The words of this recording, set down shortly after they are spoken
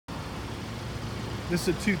This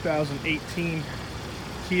is a 2018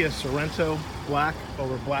 Kia Sorento, black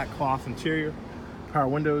over black cloth interior. Power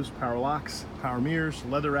windows, power locks, power mirrors,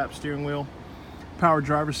 leather wrapped steering wheel, power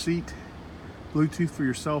driver's seat, Bluetooth for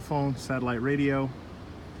your cell phone, satellite radio,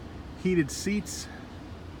 heated seats.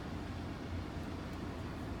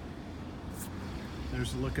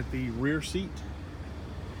 There's a look at the rear seat.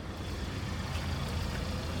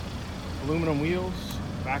 Aluminum wheels,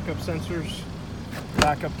 backup sensors,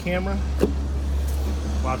 backup camera.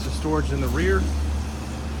 Lots of storage in the rear.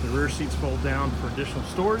 The rear seats fold down for additional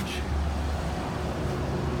storage.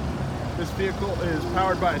 This vehicle is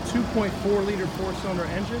powered by a 2.4 liter four-cylinder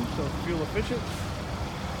engine, so it's fuel efficient.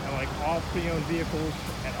 And like all pre-owned vehicles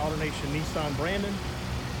at AutoNation Nissan Brandon,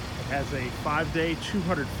 it has a 5-day,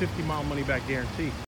 250-mile money-back guarantee.